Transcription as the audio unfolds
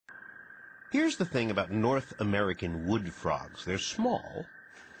Here's the thing about North American wood frogs. They're small.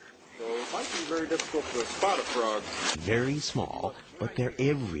 So it might be very difficult to spot a frog. Very small, but they're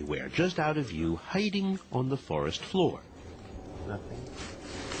everywhere, just out of view, hiding on the forest floor. Nothing.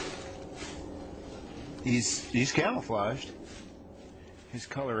 He's camouflaged. His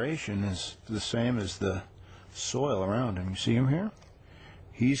coloration is the same as the soil around him. You see him here?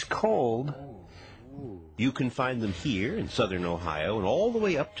 He's cold. You can find them here in southern Ohio and all the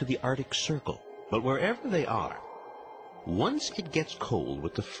way up to the Arctic Circle. But wherever they are, once it gets cold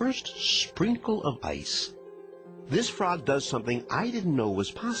with the first sprinkle of ice, this frog does something I didn't know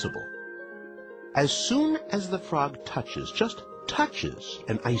was possible. As soon as the frog touches, just touches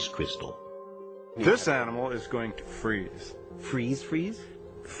an ice crystal. This animal is going to freeze. Freeze?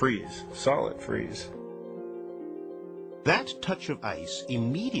 Freeze. Solid freeze. That touch of ice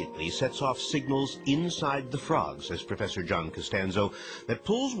immediately sets off signals inside the frog, says Professor John Costanzo, that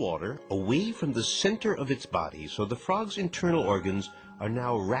pulls water away from the center of its body, so the frog's internal organs are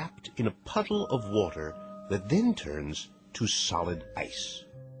now wrapped in a puddle of water that then turns to solid ice.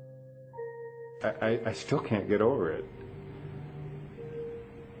 I still can't get over it.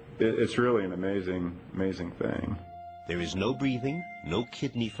 It's really an amazing thing. There is no breathing, no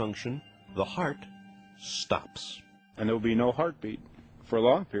kidney function. The heart stops. And there'll be no heartbeat for a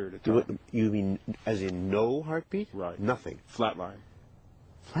long period of time. You mean as in no heartbeat? Right. Nothing. Flatline.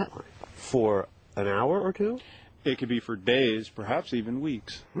 Flatline. For an hour or two? It could be for days, perhaps even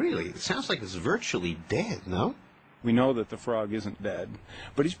weeks. Really? It sounds like it's virtually dead, no? We know that the frog isn't dead,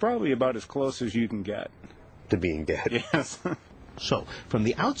 but he's probably about as close as you can get. To being dead? Yes. So, from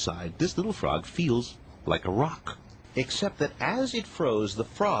the outside, this little frog feels like a rock. Except that as it froze, the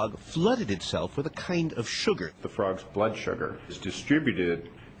frog flooded itself with a kind of sugar. The frog's blood sugar is distributed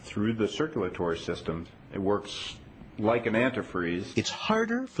through the circulatory system. It works like an antifreeze. It's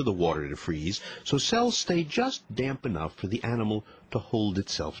harder for the water to freeze, so cells stay just damp enough for the animal to hold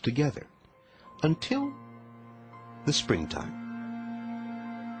itself together. Until the springtime.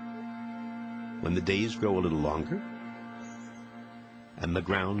 When the days grow a little longer, and the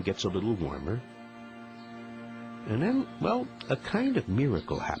ground gets a little warmer, and then, well, a kind of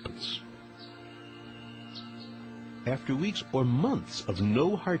miracle happens. After weeks or months of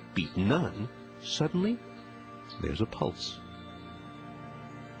no heartbeat, none, suddenly there's a pulse.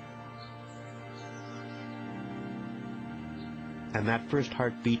 And that first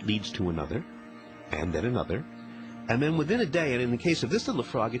heartbeat leads to another, and then another, and then within a day, and in the case of this little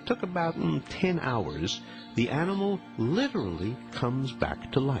frog, it took about 10 hours, the animal literally comes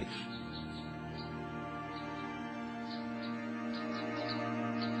back to life.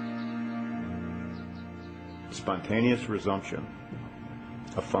 Spontaneous resumption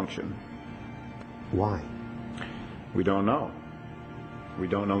of function. Why? We don't know. We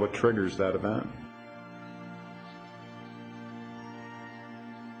don't know what triggers that event.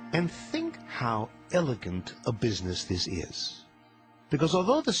 And think how elegant a business this is. Because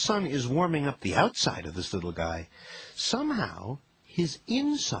although the sun is warming up the outside of this little guy, somehow his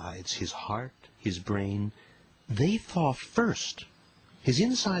insides, his heart, his brain, they thaw first. His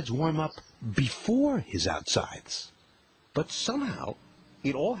insides warm up before his outsides. But somehow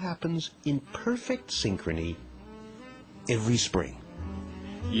it all happens in perfect synchrony every spring.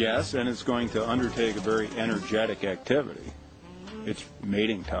 Yes, and it's going to undertake a very energetic activity. It's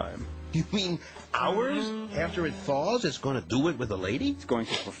mating time. You mean hours after it thaws, it's going to do it with a lady? It's going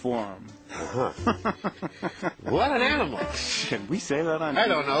to perform. What an animal. Can we say that on I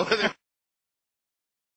don't know.